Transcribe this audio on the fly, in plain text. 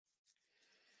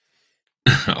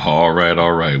All right,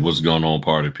 all right. What's going on,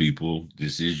 party people?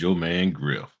 This is your man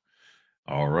Griff.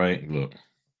 All right, look,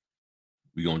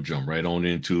 we're gonna jump right on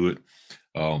into it.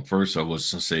 First, I was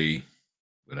to say,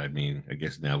 but I mean, I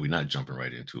guess now we're not jumping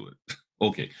right into it.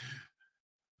 Okay,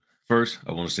 first,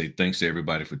 I want to say thanks to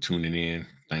everybody for tuning in.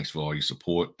 Thanks for all your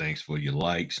support. Thanks for your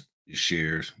likes, your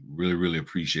shares. Really, really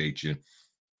appreciate you.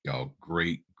 Y'all,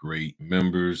 great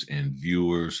members and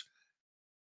viewers,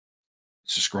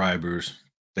 subscribers.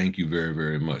 Thank you very,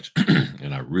 very much.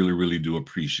 And I really, really do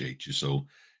appreciate you. So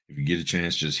if you get a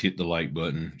chance, just hit the like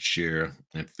button, share,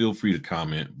 and feel free to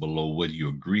comment below whether you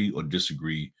agree or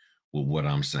disagree with what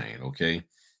I'm saying. Okay.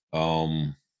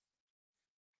 Um,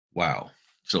 wow.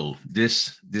 So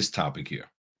this topic here,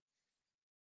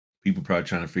 people probably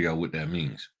trying to figure out what that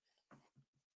means.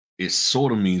 It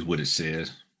sort of means what it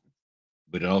says,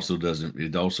 but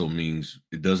it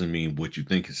doesn't mean what you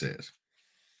think it says.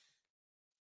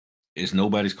 It's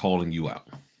nobody's calling you out.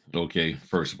 Okay,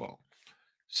 first of all.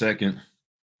 Second,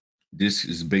 this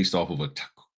is based off of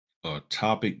a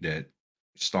topic that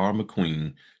Star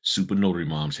McQueen, Super Notary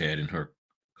Moms, had in her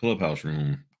clubhouse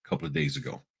room a couple of days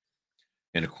ago.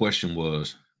 And the question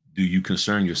was, do you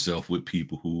concern yourself with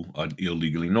people who are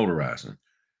illegally notarizing?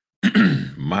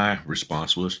 My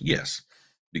response was yes,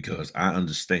 because I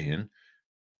understand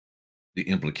the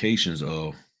implications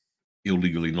of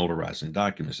illegally notarizing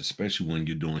documents, especially when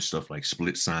you're doing stuff like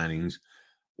split signings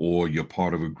or you're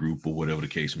part of a group or whatever the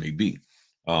case may be.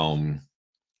 Um,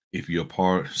 if you're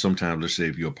part, sometimes let's say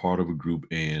if you're a part of a group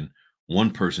and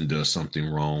one person does something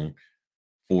wrong,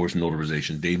 forced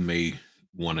notarization, they may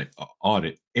want to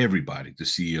audit everybody to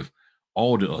see if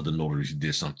all the other notaries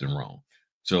did something wrong.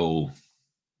 So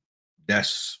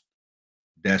that's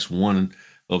that's one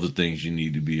of the things you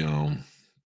need to be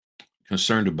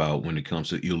concerned about when it comes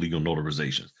to illegal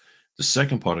notarizations. The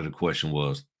second part of the question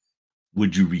was,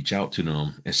 would you reach out to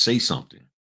them and say something?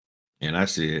 And I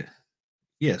said,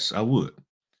 yes, I would.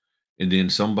 And then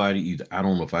somebody either, I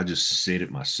don't know if I just said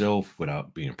it myself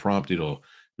without being prompted, or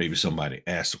maybe somebody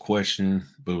asked a question,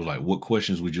 but it was like, what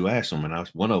questions would you ask them? And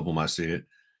one of them, I said,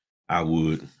 I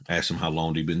would ask them how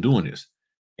long they've been doing this.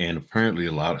 And apparently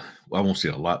a lot, well, I won't say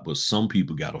a lot, but some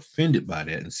people got offended by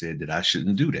that and said that I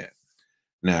shouldn't do that.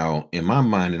 Now, in my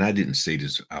mind, and I didn't say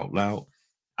this out loud,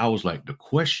 I was like, the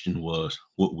question was,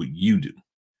 what would you do?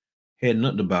 Had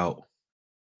nothing about,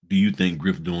 do you think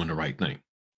Griff doing the right thing?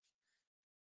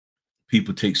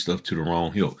 People take stuff to the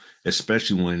wrong hill,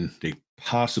 especially when they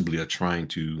possibly are trying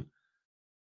to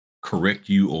correct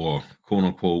you or quote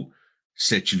unquote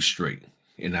set you straight.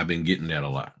 And I've been getting that a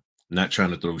lot. Not trying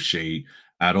to throw shade.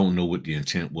 I don't know what the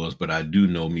intent was, but I do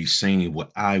know me saying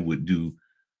what I would do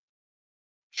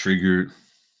triggered,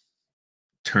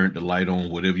 turned the light on,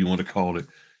 whatever you want to call it,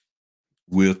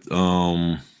 with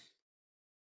okay.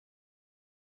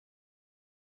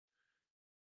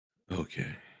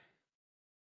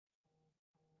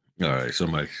 All right,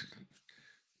 somebody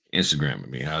Instagram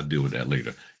me. I'll deal with that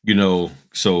later.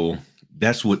 So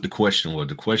that's what the question was.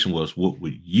 The question was, what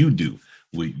would you do?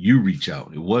 Would you reach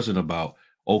out? It wasn't about,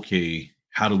 okay,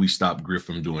 how do we stop Griff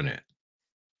from doing that?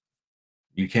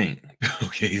 You can't.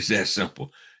 Okay, it's that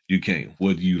simple. You can't.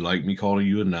 Whether you like me calling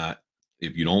you or not,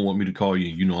 if you don't want me to call you,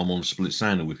 you know I'm on a split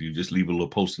signing with you, just leave a little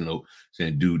post-it note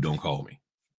saying, dude, don't call me.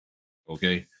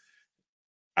 Okay.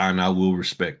 And I will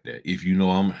respect that. If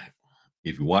you're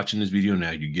watching this video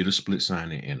now, you get a split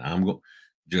signing, and I'm going,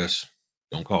 just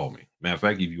don't call me. Matter of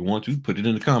fact, if you want to, put it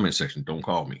in the comment section. Don't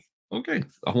call me. Okay,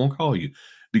 I won't call you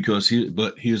because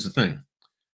here's the thing.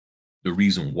 The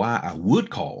reason why I would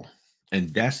call,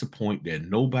 and that's the point that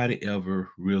nobody ever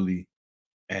really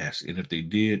asked. And if they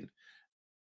did,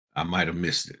 I might have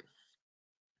missed it.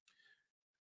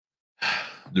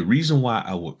 The reason why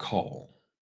I would call,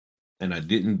 and I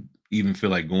didn't even feel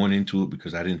like going into it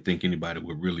because I didn't think anybody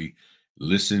would really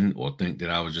listen or think that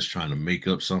I was just trying to make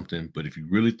up something. But if you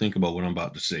really think about what I'm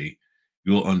about to say,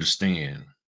 you'll understand.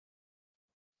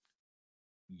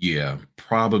 Yeah,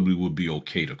 probably would be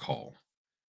okay to call,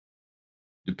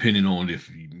 depending on if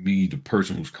me, the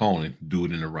person who's calling, do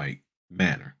it in the right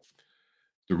manner.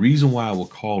 The reason why I would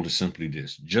call is simply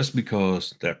this: just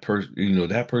because that person,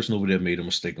 that person over there made a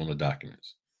mistake on the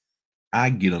documents, I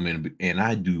get them in and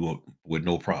I do it with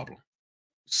no problem.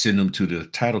 Send them to the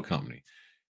title company.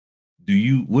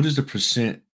 What is the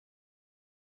percent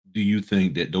do you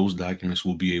think that those documents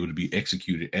will be able to be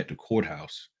executed at the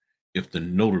courthouse if the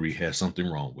notary has something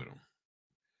wrong with them?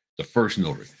 The first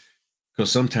notary.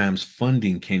 Because sometimes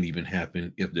funding can't even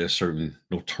happen if there's certain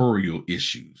notarial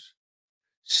issues.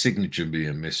 Signature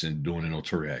being missing during the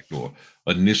notary act, or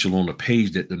initial on the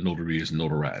page that the notary is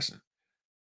notarizing.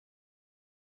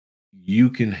 you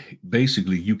can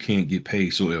basically you can't get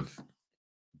paid. So if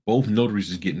both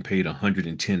notaries is getting paid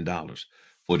 $110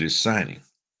 for this signing,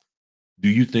 do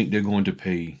you think they're going to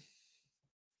pay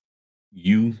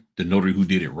you, the notary who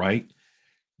did it right,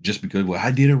 just because, well,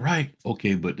 I did it right?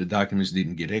 Okay, but the documents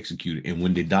didn't get executed. And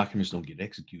when the documents don't get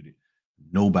executed,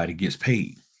 nobody gets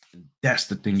paid. That's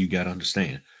the thing you got to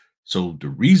understand. So the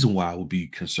reason why I would be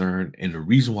concerned and the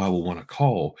reason why I would want to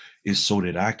call is so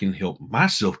that I can help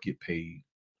myself get paid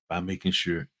by making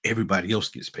sure everybody else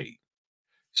gets paid.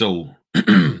 So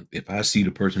if I see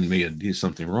the person may have did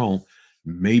something wrong,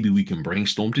 maybe we can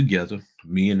brainstorm together,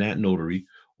 me and that notary,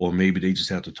 or maybe they just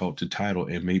have to talk to title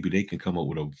and maybe they can come up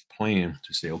with a plan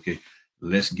to say, okay,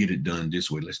 let's get it done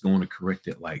this way. Let's go on and correct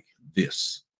it like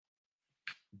this.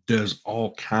 There's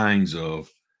all kinds of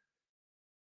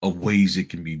ways it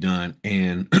can be done,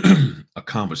 and a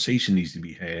conversation needs to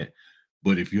be had.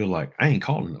 But if you're like, I ain't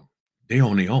calling them, they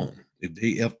on their own. If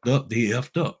they effed up, they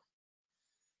effed up.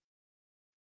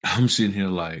 I'm sitting here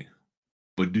like,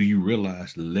 but do you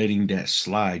realize letting that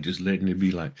slide, just letting it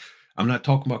be like, I'm not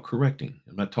talking about correcting.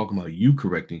 I'm not talking about you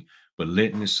correcting, but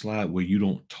letting it slide where you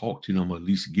don't talk to them, or at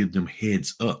least give them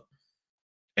heads up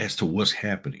as to what's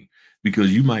happening.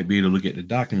 Because you might be able to look at the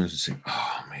documents and say,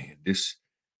 oh man, this,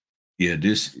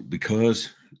 because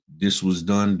this was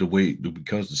done the way,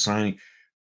 because the signing,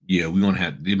 yeah, we're gonna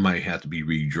have, it might have to be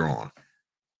redrawn.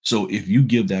 So if you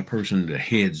give that person the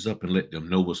heads up and let them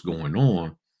know what's going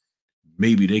on,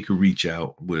 maybe they could reach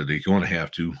out, where they're going to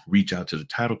have to reach out to the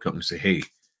title company and say, hey,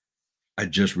 I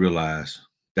just realized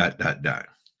dot, dot, dot.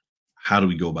 How do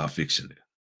we go about fixing it?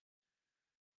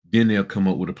 Then they'll come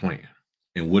up with a plan.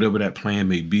 And whatever that plan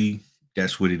may be,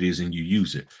 that's what it is, and you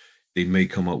use it. They may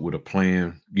come up with a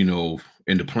plan,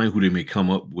 and the plan who they may come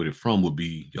up with it from would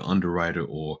be your underwriter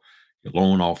or your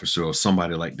loan officer or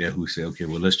somebody like that who say, okay,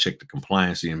 well, let's check the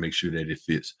compliance and make sure that it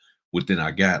fits within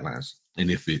our guidelines.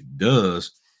 And if it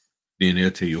does, then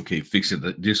they'll tell you, okay, fix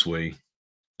it this way.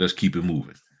 Let's keep it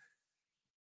moving.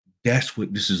 That's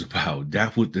what this is about.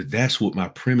 That's what my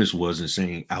premise was in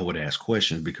saying I would ask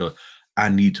questions, because I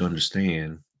need to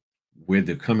understand where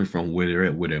they're coming from, where they're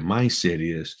at, where their mindset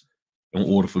is, in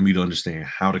order for me to understand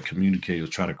how to communicate or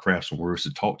try to craft some words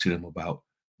to talk to them about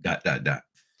dot dot dot.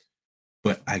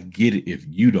 But I get it if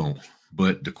you don't.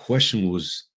 But the question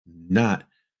was not,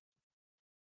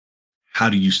 how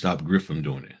do you stop Griff from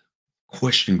doing it?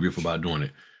 Question Griff about doing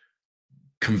it.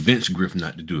 Convince Griff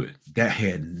not to do it. That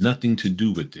had nothing to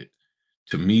do with it.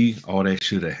 To me, all that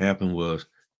should have happened was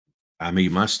I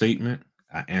made my statement.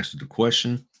 I answered the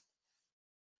question.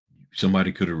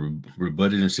 Somebody could have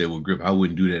rebutted and said, well, Griff, I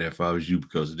wouldn't do that if I was you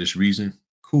because of this reason.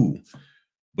 Cool.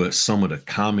 But some of the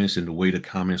comments and the way the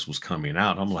comments was coming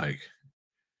out, I'm like,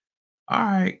 all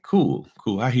right, cool,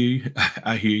 cool. I hear you.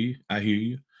 I hear you. I hear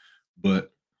you.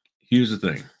 But here's the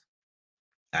thing.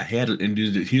 I had it, and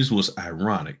here's what's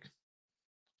ironic.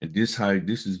 And this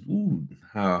is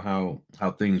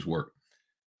how things work.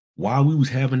 While we was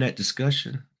having that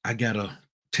discussion, I got a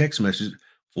text message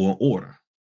for an order,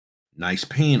 nice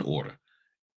paying order.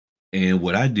 And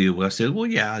what I did was I said, well,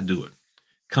 yeah, I'll do it.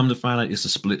 Come to find out, it's a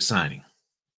split signing.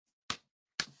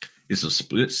 It's a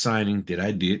split signing that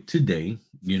I did today,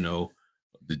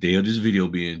 the day of this video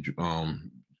being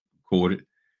recorded,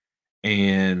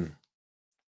 and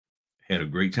had a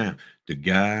great time. The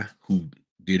guy who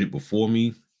did it before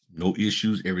me, no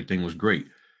issues, everything was great.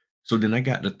 So then I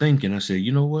got to thinking, I said,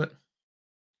 you know what?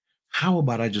 How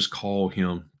about I just call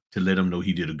him to let him know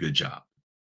he did a good job?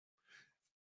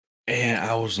 And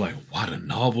I was like, what a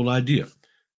novel idea.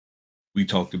 We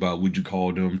talked about, would you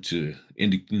call them to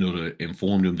to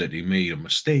inform them that they made a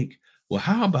mistake? Well,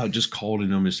 how about just calling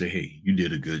them and say, hey, you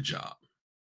did a good job?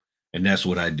 And that's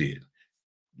what I did.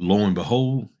 Lo and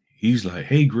behold, he's like,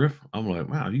 hey, Griff. I'm like,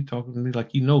 wow, you talking to me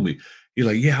like you know me. He's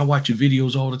like, yeah, I watch your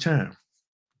videos all the time.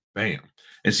 Bam.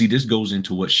 And see, this goes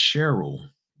into what Cheryl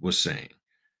was saying.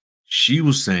 She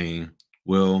was saying,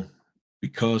 well,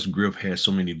 because Griff has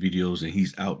so many videos and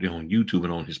he's out there on YouTube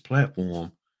and on his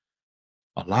platform,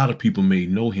 a lot of people may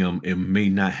know him and may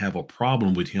not have a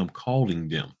problem with him calling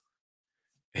them.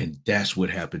 And that's what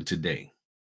happened today.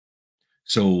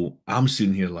 So I'm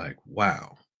sitting here like,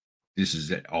 wow, this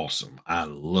is awesome. I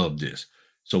love this.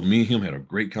 So me and him had a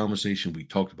great conversation. We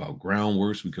talked about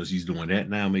groundworks because he's doing that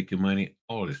now, making money,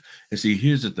 all this. And see,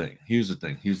 here's the thing. Here's the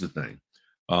thing. Here's the thing.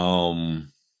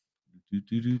 Um, what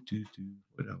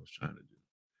I was trying to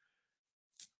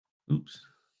do. Oops.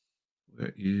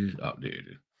 Where is, oh, there it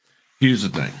is. Here's the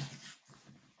thing.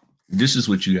 This is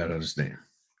what you got to understand.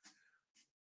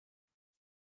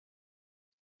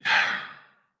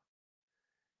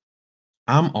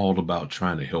 I'm all about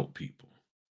trying to help people.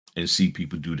 and see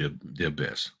people do their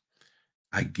best.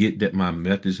 I get that my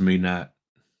methods may not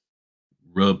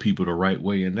rub people the right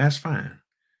way, and that's fine.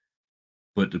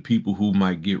 But the people who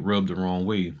might get rubbed the wrong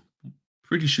way,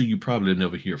 pretty sure you probably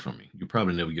never hear from me. You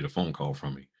probably never get a phone call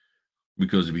from me.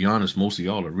 Because to be honest, most of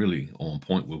y'all are really on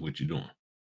point with what you're doing.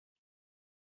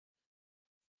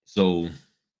 So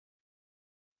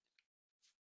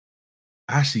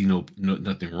I see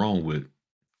nothing wrong with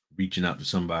reaching out to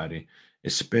somebody,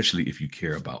 especially if you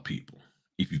care about people.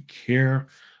 If you care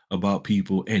about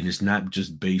people and it's not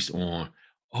just based on,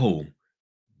 oh,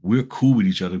 we're cool with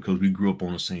each other because we grew up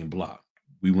on the same block.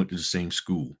 We went to the same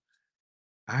school.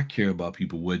 I care about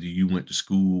people whether you went to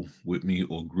school with me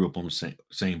or grew up on the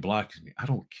same block as me. I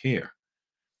don't care.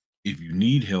 If you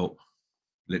need help,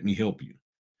 let me help you.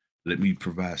 Let me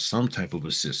provide some type of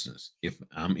assistance if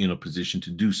I'm in a position to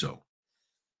do so.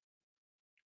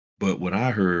 But what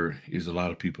I heard is a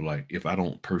lot of people like, if I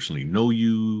don't personally know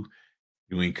you,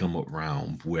 you ain't come up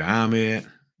around where I'm at,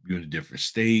 you're in a different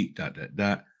state, dot, dot,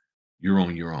 dot, you're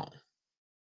on your own.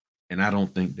 And I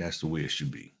don't think that's the way it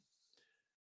should be.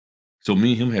 So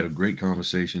me and him had a great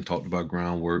conversation, talked about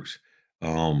groundworks,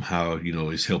 how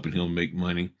it's helping him make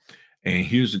money. And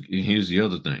here's the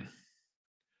other thing.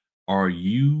 Are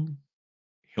you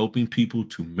helping people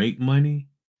to make money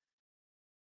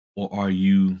or are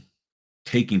you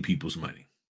taking people's money?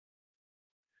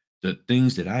 The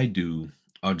things that I do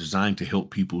are designed to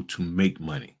help people to make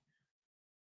money.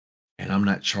 And I'm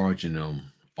not charging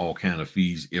them all kind of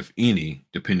fees, if any,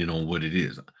 depending on what it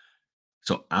is.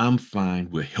 So I'm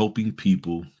fine with helping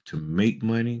people to make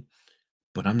money,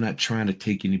 but I'm not trying to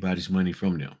take anybody's money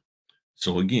from them.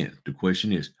 So again, the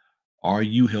question is, are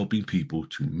you helping people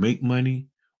to make money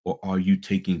or are you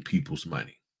taking people's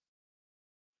money?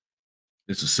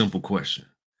 It's a simple question.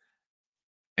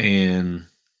 And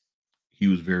he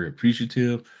was very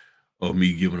appreciative of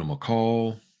me giving him a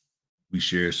call. We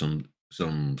shared some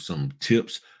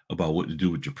tips about what to do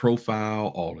with your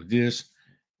profile, all of this.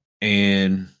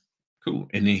 And cool.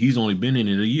 And then he's only been in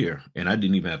it a year. And I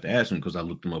didn't even have to ask him because I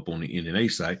looked him up on the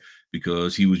NNA site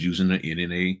because he was using the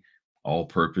NNA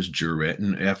all-purpose jurat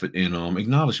and effort and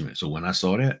acknowledgement. So when I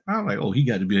saw that, I was like, oh, he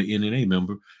got to be an NNA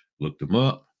member. Looked him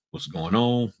up. What's going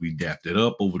on? We dapped it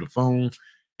up over the phone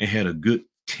and had a good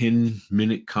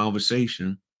 10-minute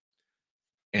conversation.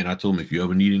 And I told him, if you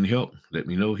ever need any help, let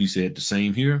me know. He said the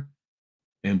same here.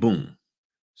 And boom.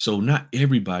 So not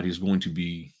everybody is going to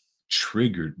be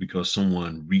triggered because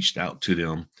someone reached out to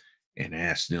them and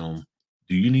asked them,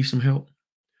 "Do you need some help?"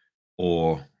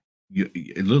 Or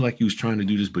it looked like he was trying to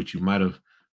do this, but you might have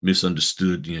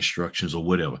misunderstood the instructions or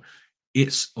whatever.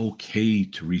 It's okay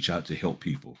to reach out to help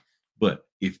people, but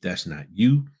if that's not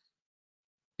you,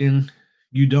 then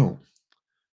you don't.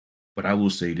 But I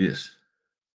will say this: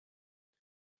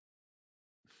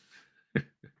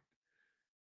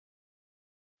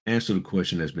 answer the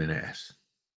question that's been asked.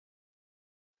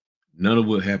 None of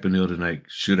what happened the other night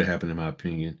should have happened, in my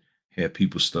opinion, had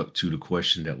people stuck to the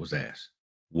question that was asked.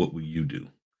 What would you do?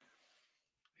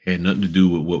 Had nothing to do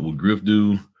with what would Griff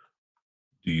do.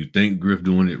 Do you think Griff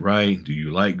doing it right? Do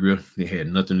you like Griff? It had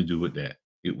nothing to do with that.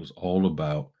 It was all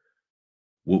about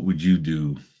what would you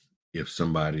do if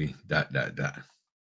somebody dot dot dot.